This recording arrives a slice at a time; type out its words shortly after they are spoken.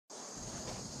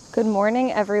Good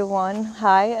morning, everyone.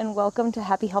 Hi, and welcome to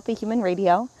Happy Healthy Human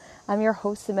Radio. I'm your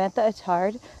host, Samantha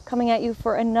Attard, coming at you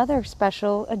for another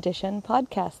special edition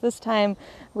podcast. This time,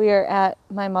 we are at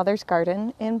my mother's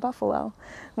garden in Buffalo.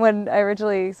 When I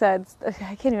originally said, I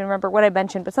can't even remember what I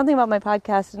mentioned, but something about my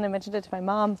podcast, and I mentioned it to my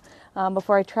mom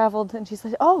before I traveled, and she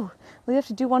said, "Oh, we have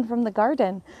to do one from the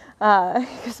garden,"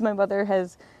 because my mother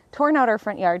has torn out our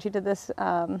front yard. She did this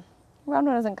around when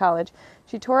I was in college.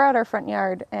 She tore out our front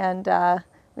yard, and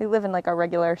we live in like a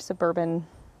regular suburban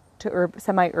to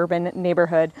semi-urban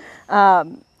neighborhood.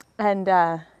 And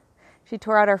she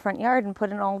tore out our front yard and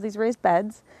put in all these raised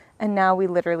beds. And now we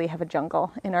literally have a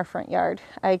jungle in our front yard.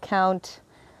 I count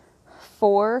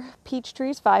 5 peach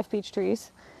trees,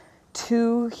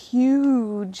 2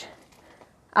 huge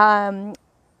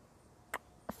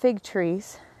fig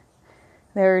trees.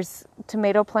 There's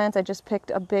tomato plants. I just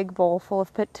picked a big bowl full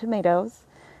of tomatoes,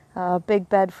 a big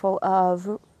bed full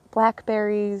of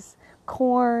blackberries,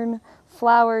 corn,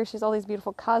 flowers. There's all these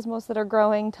beautiful cosmos that are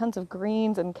growing, tons of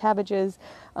greens and cabbages.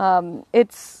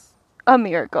 It's a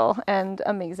miracle and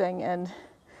amazing. And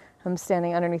I'm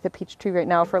standing underneath a peach tree right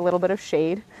now for a little bit of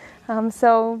shade.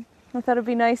 So I thought it'd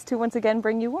be nice to once again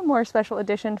bring you one more special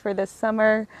edition for this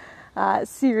summer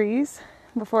series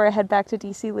before I head back to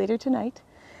DC later tonight.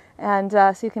 And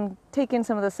so you can take in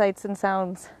some of the sights and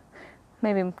sounds,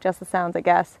 maybe just the sounds, I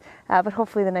guess, but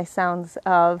hopefully the nice sounds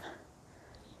of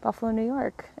Buffalo, New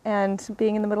York, and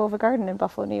being in the middle of a garden in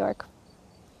Buffalo, New York.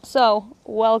 So,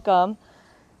 welcome.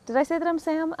 Did I say that I'm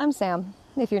Sam? I'm Sam.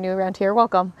 If you're new around here,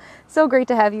 welcome. So great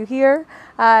to have you here.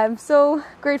 I'm so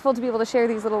grateful to be able to share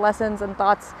these little lessons and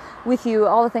thoughts with you,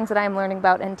 all the things that I'm learning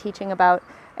about and teaching about.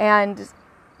 And,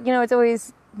 you know, it's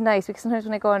always nice because sometimes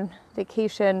when I go on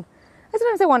vacation,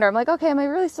 sometimes I wonder, I'm like, okay, am I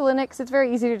really still in it? Because it's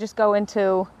very easy to just go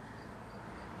into,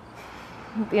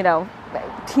 you know,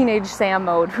 teenage Sam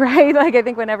mode, right? Like, I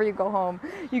think whenever you go home,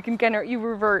 you can you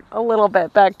revert a little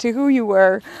bit back to who you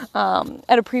were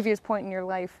at a previous point in your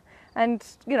life. And,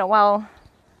 you know, while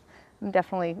I'm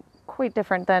definitely quite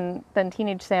different than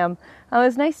teenage Sam, it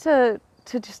was nice to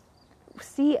just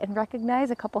see and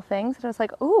recognize a couple things. And I was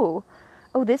like, oh,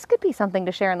 this could be something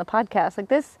to share on the podcast. Like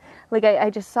this, like I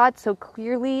just saw it so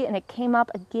clearly, and it came up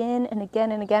again and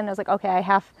again and again. And I was like, okay, I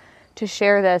have to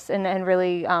share this and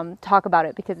really talk about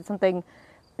it, because it's something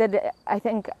that I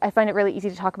think I find it really easy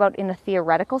to talk about in a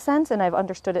theoretical sense, and I've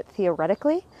understood it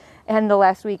theoretically. And the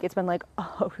last week it's been like,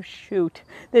 oh shoot,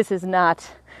 this is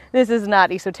not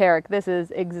esoteric. This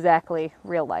is exactly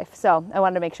real life. So I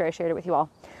wanted to make sure I shared it with you all.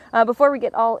 Before we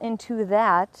get all into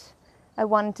that, I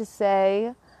wanted to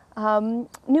say,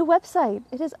 new website.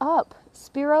 It is up.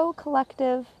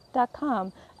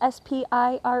 SpiroCollective.com.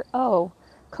 SPIRO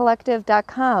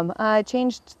collective.com. I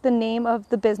changed the name of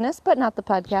the business, but not the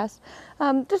podcast,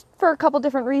 just for a couple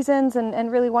different reasons,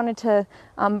 and really wanted to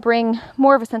bring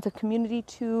more of a sense of community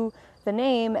to the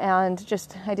name. And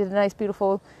just, I did a nice,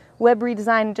 beautiful web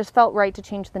redesign. It just felt right to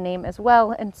change the name as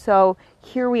well. And so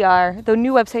here we are. The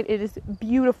new website, it is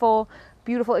beautiful,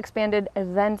 beautiful expanded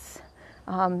events,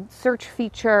 search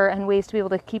feature, and ways to be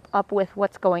able to keep up with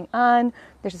what's going on.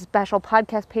 There's a special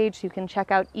podcast page so you can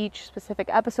check out each specific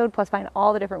episode, plus find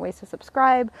all the different ways to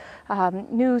subscribe.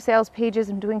 New sales pages.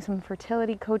 I'm doing some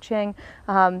fertility coaching,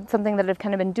 something that I've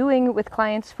kind of been doing with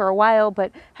clients for a while,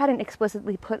 but hadn't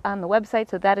explicitly put on the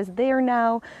website, so that is there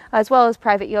now, as well as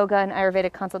private yoga and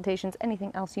Ayurvedic consultations,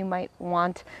 anything else you might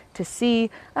want to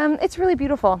see. It's really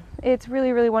beautiful. It's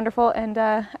really, really wonderful, and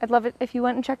I'd love it if you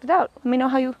went and checked it out. Let me know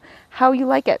how you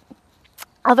like it.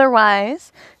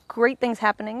 Otherwise, great things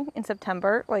happening in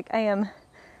September. Like, I am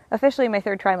officially in my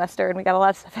 3rd trimester, and we got a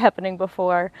lot of stuff happening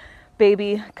before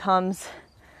baby comes,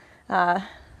 I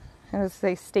would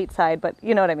say stateside, but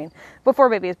you know what I mean. Before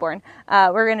baby is born,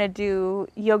 we're going to do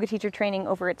yoga teacher training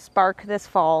over at Spark this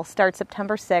fall. Starts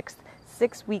September 6th,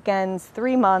 6 weekends,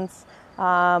 3 months.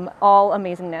 All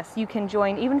amazingness. You can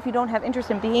join even if you don't have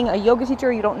interest in being a yoga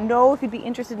teacher, you don't know if you'd be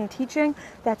interested in teaching,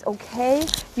 that's okay.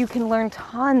 You can learn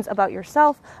tons about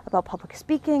yourself, about public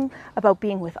speaking, about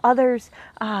being with others,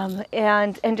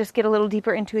 and just get a little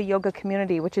deeper into a yoga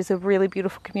community, which is a really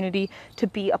beautiful community to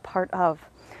be a part of.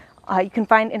 You can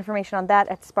find information on that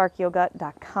at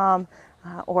sparkyoga.com,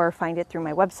 or find it through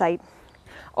my website.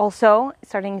 Also,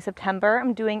 starting in September,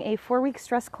 I'm doing a 4-week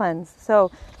stress cleanse.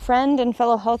 So, friend and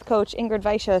fellow health coach Ingrid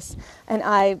Vicious and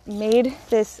I made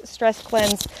this stress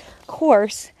cleanse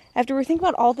course after we're thinking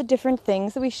about all the different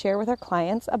things that we share with our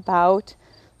clients about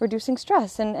reducing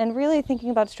stress, and really thinking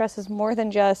about stress as more than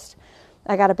just,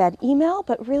 I got a bad email,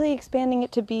 but really expanding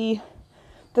it to be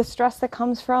the stress that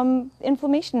comes from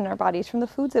inflammation in our bodies, from the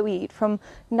foods that we eat, from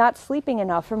not sleeping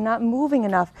enough, from not moving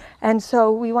enough. And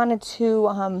so we wanted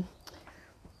to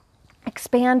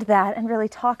expand that and really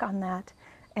talk on that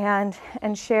and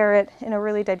share it in a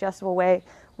really digestible way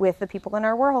with the people in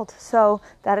our world. So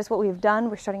that is what we've done.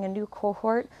 We're starting a new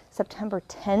cohort September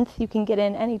 10th. You can get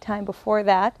in anytime before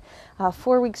that.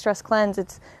 4-week stress cleanse.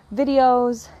 It's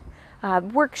videos,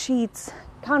 worksheets,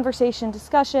 conversation,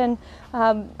 discussion,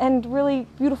 and really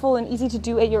beautiful and easy to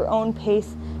do at your own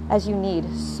pace as you need.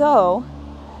 So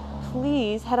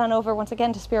please head on over once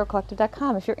again to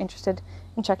spiralcollective.com if you're interested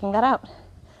in checking that out.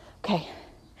 Okay,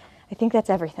 I think that's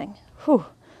everything. Whew.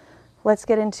 Let's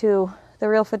get into the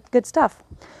real good stuff.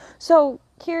 So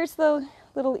here's the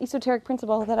little esoteric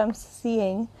principle that I'm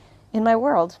seeing in my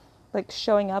world, like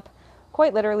showing up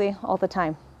quite literally all the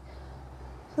time.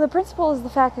 So the principle is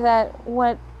the fact that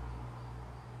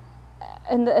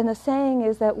and the saying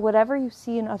is that whatever you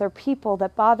see in other people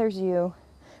that bothers you,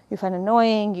 you find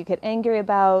annoying, you get angry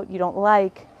about, you don't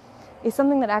like, is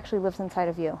something that actually lives inside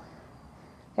of you.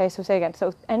 Okay, so say again.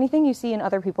 So anything you see in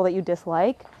other people that you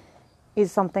dislike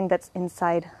is something that's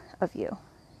inside of you.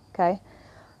 Okay?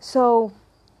 So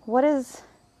what is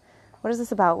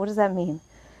this about? What does that mean?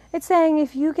 It's saying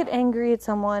if you get angry at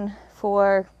someone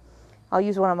for, I'll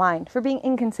use one of mine, for being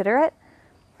inconsiderate,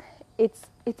 it's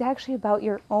actually about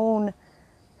your own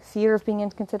fear of being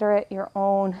inconsiderate, your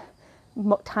own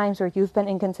times where you've been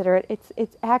inconsiderate.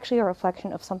 It's actually a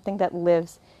reflection of something that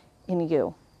lives in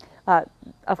you.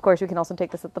 Of course, we can also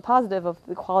take this as the positive of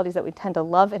the qualities that we tend to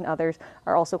love in others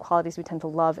are also qualities we tend to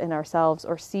love in ourselves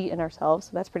or see in ourselves.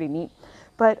 So that's pretty neat.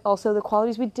 But also the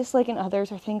qualities we dislike in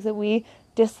others are things that we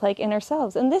dislike in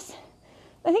ourselves. And this,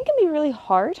 I think, can be really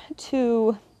hard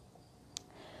to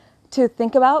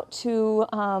think about,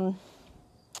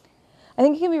 I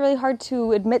think it can be really hard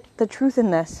to admit the truth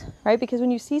in this, right? Because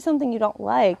when you see something you don't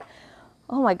like,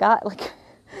 oh my God, like,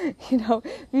 you know,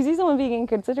 if you see someone being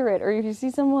inconsiderate, or if you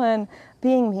see someone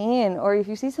being mean, or if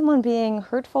you see someone being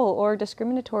hurtful or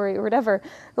discriminatory or whatever,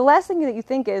 the last thing that you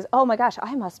think is, oh my gosh,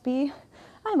 I must be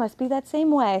that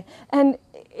same way. And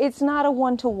it's not a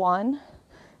one-to-one,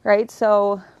 right?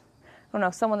 So, I don't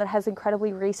know, someone that has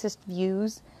incredibly racist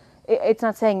views, it's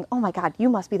not saying, oh my God, you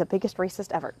must be the biggest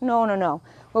racist ever. No.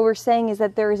 What we're saying is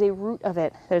that there is a root of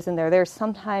it that is in there. There's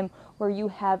some time where you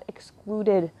have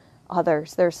excluded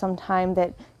others. There's some time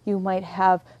that you might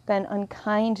have been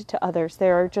unkind to others.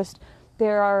 There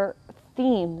are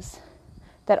themes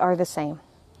that are the same,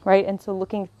 right? And so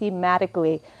looking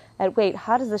thematically at, wait,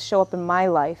 how does this show up in my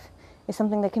life is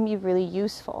something that can be really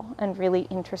useful and really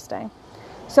interesting.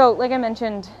 So like I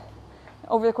mentioned,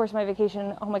 over the course of my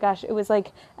vacation, oh my gosh, it was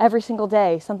like every single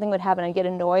day something would happen. I'd get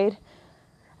annoyed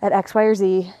at X, Y, or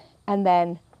Z, and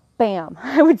then bam,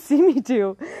 I would see me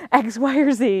do X, Y,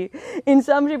 or Z in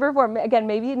some shape or form. Again,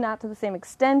 maybe not to the same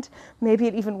extent. Maybe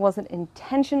it even wasn't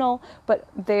intentional, but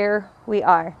there we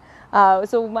are.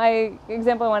 So my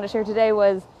example I wanted to share today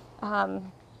was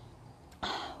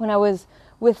when I was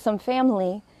with some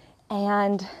family,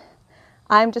 and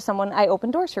I'm just someone, I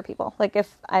open doors for people. Like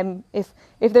if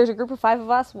there's a group of 5 of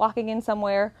us walking in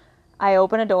somewhere, I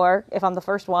open a door if I'm the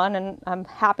first one, and I'm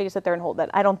happy to sit there and hold it.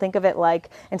 I don't think of it like,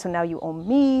 and so now you owe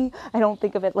me. I don't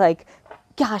think of it like,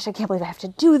 gosh, I can't believe I have to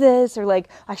do this, or like,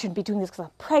 I shouldn't be doing this because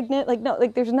I'm pregnant. Like, no,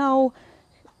 like there's no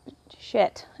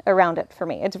shit around it for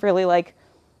me. It's really like,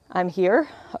 I'm here,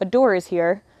 a door is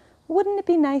here. Wouldn't it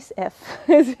be nice if,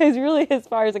 is really as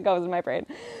far as it goes in my brain.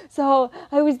 So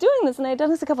I was doing this, and I had done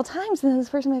this a couple times, and then this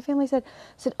person in my family said,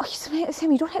 oh,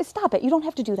 Sam, you don't have to stop it. You don't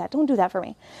have to do that. Don't do that for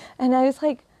me. And I was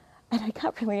like, and I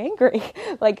got really angry,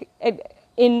 like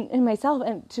in myself,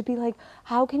 and to be like,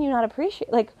 how can you not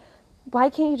appreciate, like, why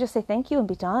can't you just say thank you and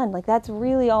be done? Like, that's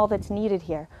really all that's needed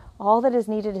here. All that is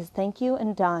needed is thank you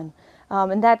and done.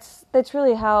 And that's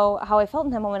really how I felt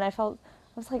in that moment. I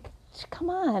was like, come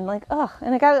on, like, ugh.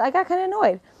 And I got kind of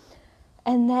annoyed.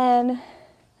 And then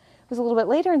it was a little bit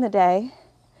later in the day,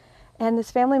 and this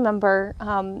family member,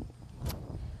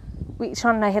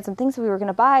 Sean and I had some things that we were going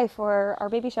to buy for our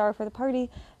baby shower for the party,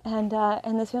 and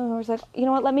this family member was like, you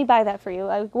know what, let me buy that for you.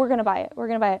 We're going to buy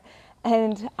it.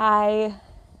 And I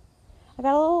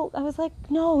got a little, I was like,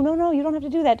 no, you don't have to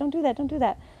do that. Don't do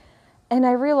that. And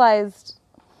I realized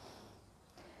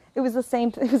it was the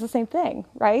same thing,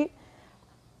 right?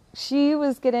 She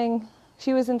was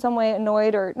in some way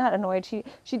annoyed, or not annoyed. She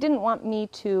didn't want me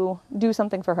to do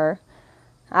something for her.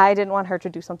 I didn't want her to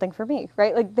do something for me,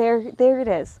 right? Like there it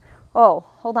is. Oh,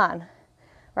 hold on,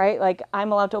 right? Like,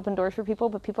 I'm allowed to open doors for people,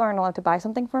 but people aren't allowed to buy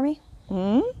something for me?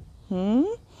 Right?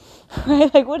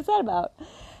 Like, what is that about?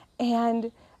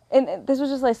 And this was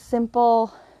just like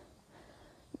simple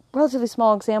relatively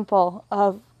small example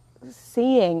of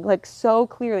seeing like so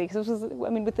clearly, because this was, I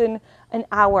mean, within an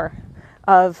hour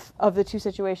of the two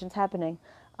situations happening,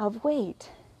 of wait,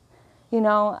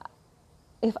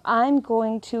 if I'm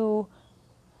going to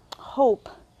hope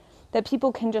that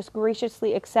people can just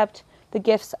graciously accept the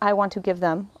gifts I want to give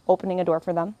them, opening a door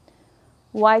for them,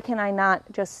 why can I not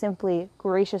just simply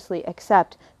graciously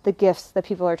accept the gifts that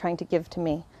people are trying to give to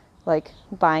me, like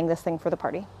buying this thing for the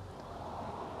party?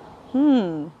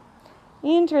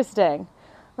 Interesting,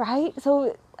 right?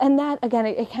 So, and that, again,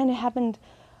 it kind of happened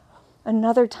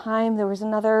another time. There was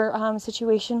another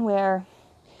situation where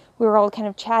we were all kind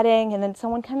of chatting, and then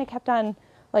someone kind of kept on,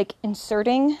 like,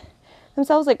 inserting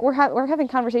themselves. Like, we're having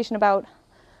a conversation about,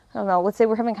 I don't know, let's say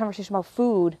we're having a conversation about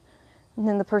food, and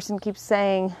then the person keeps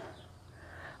saying,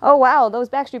 oh, wow, those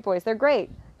Backstreet Boys, they're great,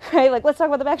 right? Like, let's talk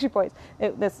about the Backstreet Boys.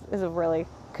 This is a really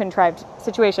contrived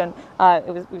situation.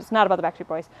 It was not about the Backstreet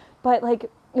Boys, but, like,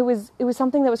 it was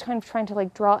something that was kind of trying to,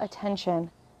 like, draw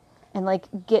attention and, like,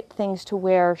 get things to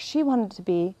where she wanted to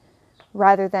be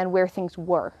rather than where things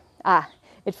were.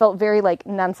 It felt very, like,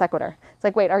 non sequitur. It's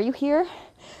like, wait, are you here?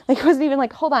 Like, it wasn't even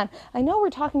like, hold on, I know we're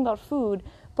talking about food,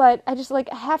 but I just, like,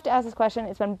 have to ask this question.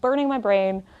 It's been burning my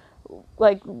brain.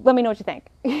 Like, let me know what you think.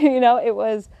 It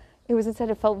was instead,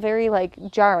 it felt very, like,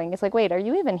 jarring. It's like, wait, are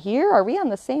you even here? Are we on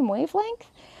the same wavelength?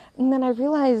 And then I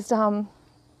realized a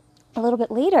little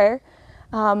bit later,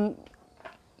 some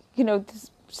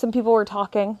people were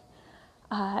talking,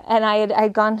 and I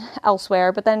had gone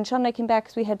elsewhere, but then Sean and I came back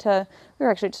because we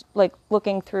were actually just, like,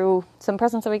 looking through some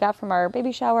presents that we got from our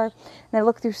baby shower, and we're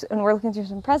looking through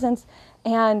some presents,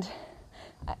 and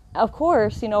of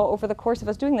course, over the course of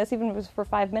us doing this, even if it was for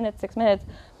 5 minutes, 6 minutes,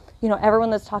 everyone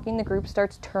that's talking in the group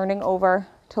starts turning over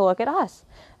to look at us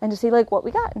and to see, like, what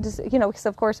we got, and just, because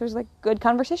of course there's, like, good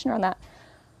conversation around that.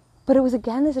 But it was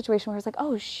again the situation where I was like,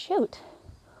 oh shoot,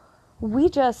 we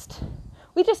just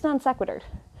non sequitured.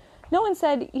 No one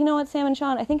said, you know what, Sam and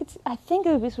Sean, I think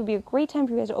this would be a great time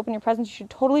for you guys to open your presents. You should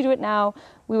totally do it now.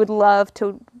 We would love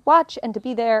to watch and to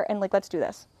be there, and, like, let's do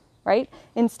this, right?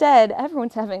 Instead,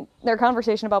 everyone's having their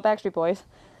conversation about Backstreet Boys,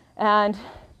 and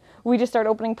we just start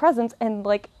opening presents and,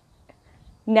 like,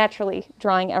 naturally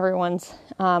drawing everyone's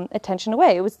attention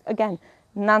away. It was, again,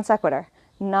 non sequitur,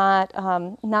 not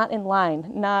in line,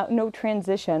 no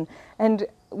transition, and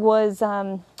was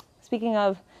speaking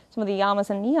of some of the yamas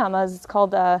and niyamas, it's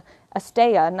called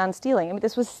asteya, non-stealing. I mean,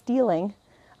 this was stealing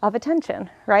of attention,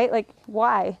 right? Like,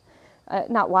 why?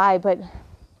 Not why, but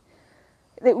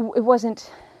it wasn't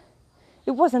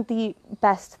the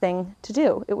best thing to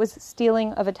do. It was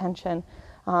stealing of attention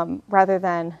rather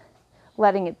than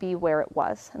letting it be where it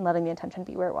was and letting the attention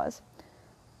be where it was.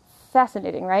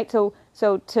 Fascinating, right? So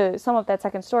to sum up that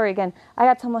second story again, I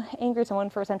got angry at someone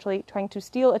for essentially trying to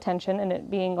steal attention and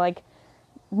it being, like,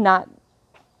 not,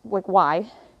 like, why?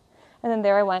 And then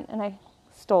there I went and I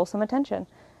stole some attention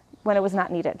when it was not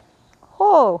needed.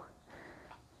 So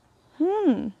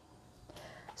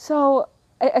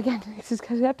again, it's just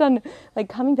because I kept on, like,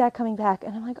 coming back,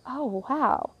 and I'm like, oh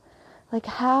wow, like,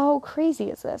 how crazy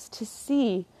is this to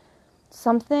see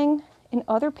something in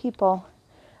other people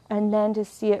and then to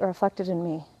see it reflected in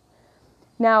me.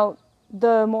 Now,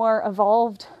 the more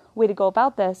evolved way to go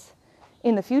about this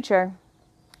in the future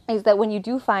is that when you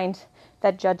do find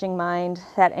that judging mind,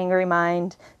 that angry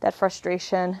mind, that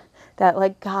frustration, that,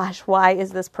 like, gosh, why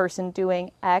is this person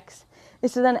doing X,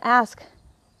 is to then ask,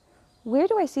 where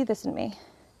do I see this in me?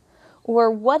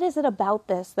 Or what is it about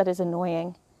this that is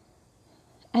annoying?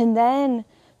 And then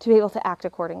to be able to act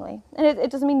accordingly. And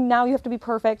it doesn't mean now you have to be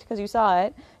perfect because you saw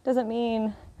it. It doesn't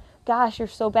mean, gosh, you're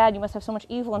so bad, you must have so much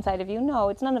evil inside of you. No,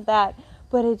 it's none of that.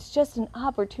 But it's just an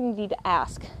opportunity to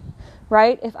ask,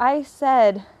 right? If I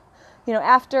said,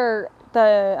 after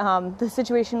the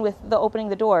situation with the opening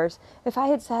the doors, if I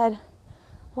had said,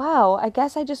 wow, I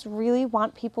guess I just really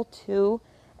want people to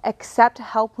accept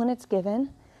help when it's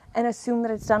given and assume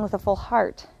that it's done with a full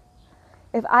heart.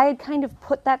 If I had kind of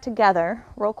put that together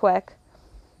real quick,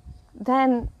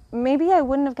 then maybe I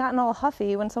wouldn't have gotten all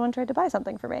huffy when someone tried to buy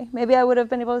something for me. Maybe I would have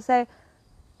been able to say,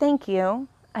 thank you,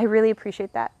 I really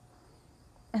appreciate that.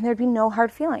 And there'd be no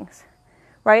hard feelings,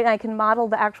 right? And I can model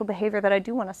the actual behavior that I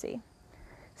do want to see.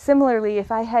 Similarly,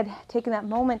 if I had taken that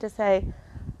moment to say,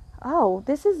 oh,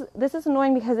 this is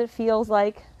annoying because it feels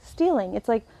like stealing. It's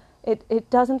like, it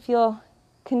doesn't feel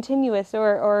continuous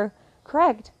or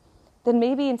correct. Then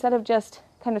maybe instead of just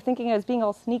kind of thinking I was being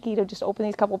all sneaky to just open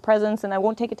these couple presents and I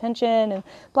won't take attention and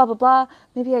blah, blah, blah,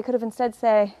 maybe I could have instead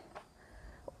say,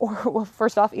 well,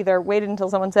 first off, either waited until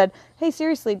someone said, hey,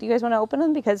 seriously, do you guys want to open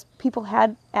them? Because people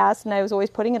had asked and I was always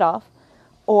putting it off.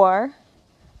 Or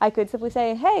I could simply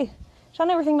say, hey, Sean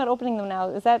and I were thinking about opening them now.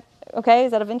 Is that okay?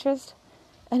 Is that of interest?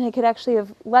 And I could actually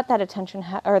have let that attention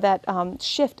or that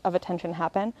shift of attention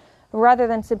happen rather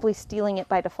than simply stealing it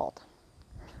by default,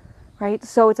 right?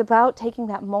 So it's about taking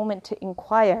that moment to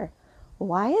inquire,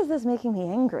 why is this making me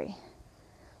angry?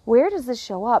 Where does this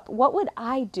show up? What would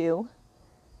I do?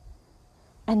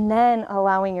 And then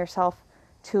allowing yourself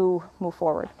to move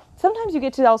forward. Sometimes you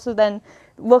get to also then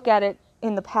look at it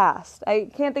in the past. I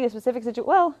can't think of specific situations.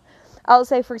 Well, I'll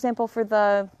say, for example, for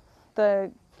the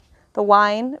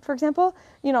wine, for example,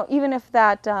 even if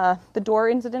that the door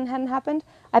incident hadn't happened,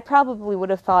 I probably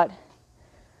would have thought,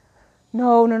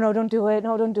 no, don't do it.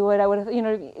 No, don't do it. I would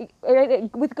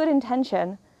have, with good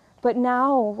intention. But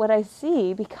now what I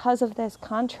see because of this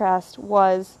contrast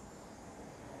was,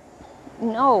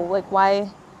 no, like why,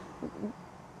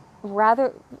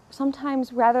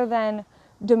 sometimes rather than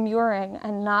demurring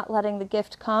and not letting the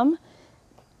gift come,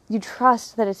 you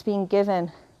trust that it's being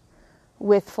given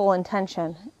with full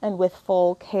intention and with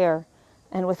full care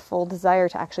and with full desire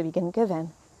to actually begin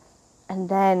given. And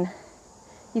then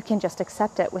you can just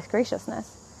accept it with graciousness.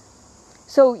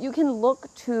 So you can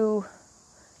look to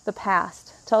the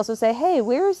past to also say, hey,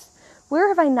 where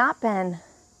have I not been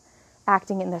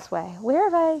acting in this way? Where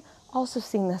have I also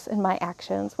seen this in my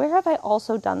actions? Where have I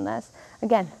also done this?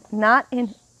 Again, not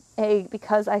in a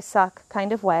because I suck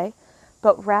kind of way,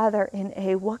 but rather in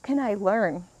a what can I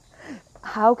learn?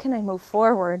 How can I move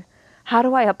forward? How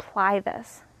do I apply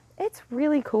this? It's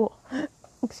really cool.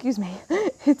 Excuse me.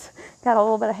 It's got a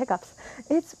little bit of hiccups.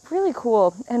 It's really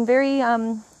cool and very,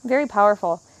 very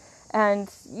powerful.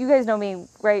 And you guys know me,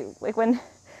 right? Like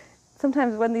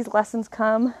sometimes when these lessons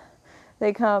come,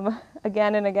 they come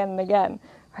again and again and again,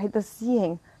 right? The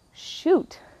seeing,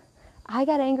 shoot, I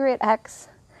got angry at X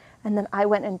and then I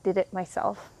went and did it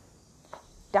myself.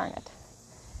 Darn it.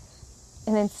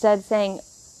 And instead saying,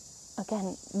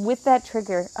 again, with that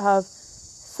trigger of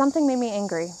something made me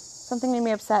angry, something made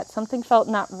me upset, something felt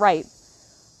not right.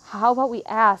 How about we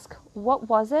ask, what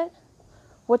was it?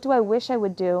 What do I wish I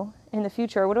would do in the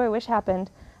future? What do I wish happened?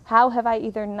 How have I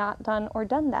either not done or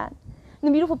done that? And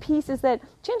the beautiful piece is that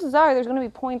chances are there's going to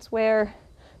be points where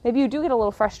maybe you do get a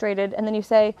little frustrated and then you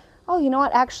say, oh, you know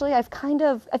what? Actually, I've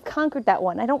conquered that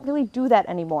one. I don't really do that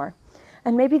anymore.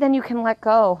 And maybe then you can let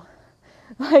go,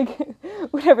 like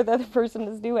whatever the other person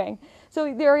is doing.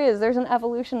 So there's an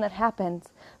evolution that happens.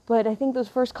 But I think those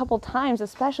first couple times,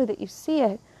 especially that you see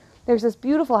it, there's this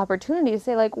beautiful opportunity to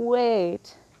say like,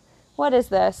 wait, what is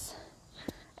this?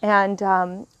 And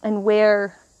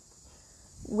where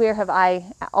have I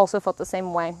also felt the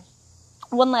same way?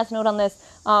 One last note on this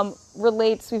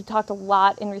relates, we've talked a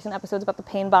lot in recent episodes about the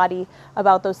pain body,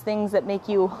 about those things that make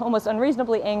you almost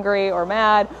unreasonably angry or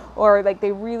mad, or like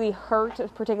they really hurt,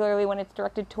 particularly when it's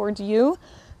directed towards you.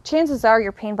 Chances are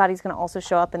your pain body is going to also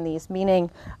show up in these, meaning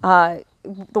the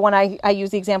one I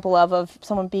use the example of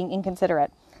someone being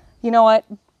inconsiderate. You know what?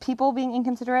 People being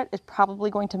inconsiderate is probably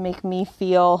going to make me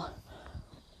feel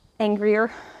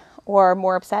angrier or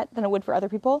more upset than it would for other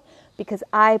people because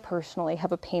I personally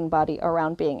have a pain body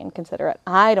around being inconsiderate.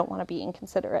 I don't want to be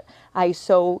inconsiderate. I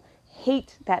so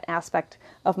hate that aspect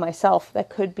of myself that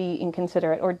could be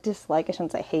inconsiderate or dislike, I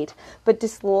shouldn't say hate, but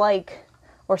dislike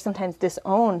or sometimes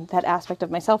disown that aspect of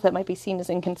myself that might be seen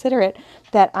as inconsiderate,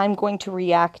 that I'm going to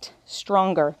react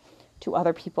stronger to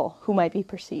other people who might be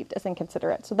perceived as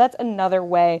inconsiderate. So that's another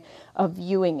way of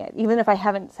viewing it. Even if I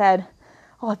haven't said,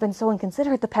 oh, I've been so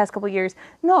inconsiderate the past couple of years.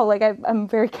 No, like I'm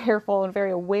very careful and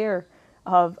very aware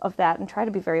of that and try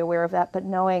to be very aware of that, but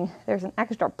knowing there's an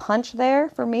extra punch there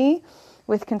for me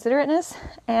with considerateness.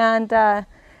 And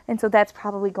so that's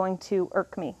probably going to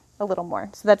irk me a little more.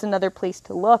 So that's another place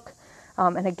to look.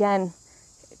 And again,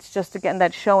 it's just, again,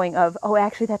 that showing of, oh,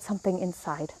 actually that's something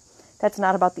inside. That's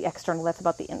not about the external, that's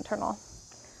about the internal.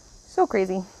 So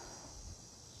crazy.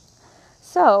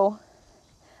 So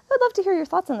I would love to hear your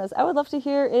thoughts on this. I would love to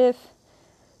hear if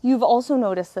you've also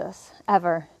noticed this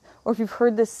ever, or if you've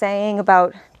heard this saying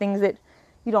about things that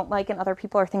you don't like in other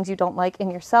people or things you don't like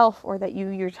in yourself or that you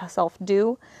yourself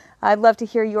do. I'd love to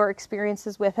hear your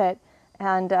experiences with it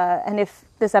and if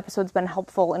this episode's been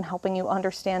helpful in helping you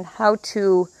understand how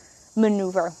to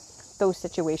maneuver those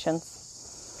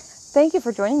situations. Thank you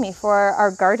for joining me for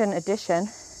our garden edition.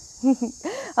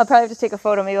 I'll probably have to take a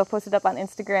photo. Maybe I'll post it up on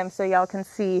Instagram so y'all can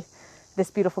see this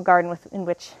beautiful garden in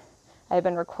which I've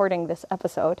been recording this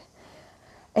episode.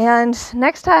 And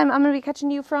next time I'm going to be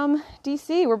catching you from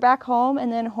DC. We're back home and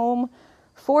then home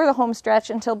for the home stretch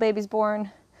until baby's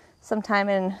born sometime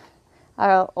in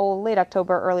late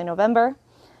October, early November,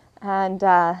 and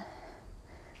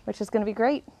which is going to be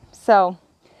great. So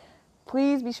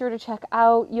please be sure to check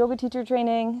out yoga teacher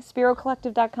training,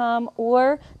 spirocollective.com,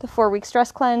 or the 4-week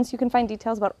stress cleanse. You can find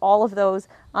details about all of those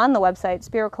on the website,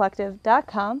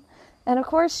 spirocollective.com. And of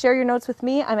course, share your notes with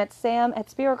me. I'm at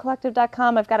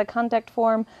sam@spirocollective.com. I've got a contact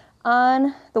form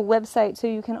on the website, so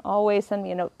you can always send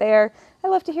me a note there. I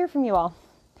love to hear from you all.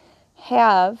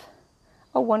 Have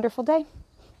a wonderful day.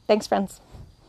 Thanks, friends.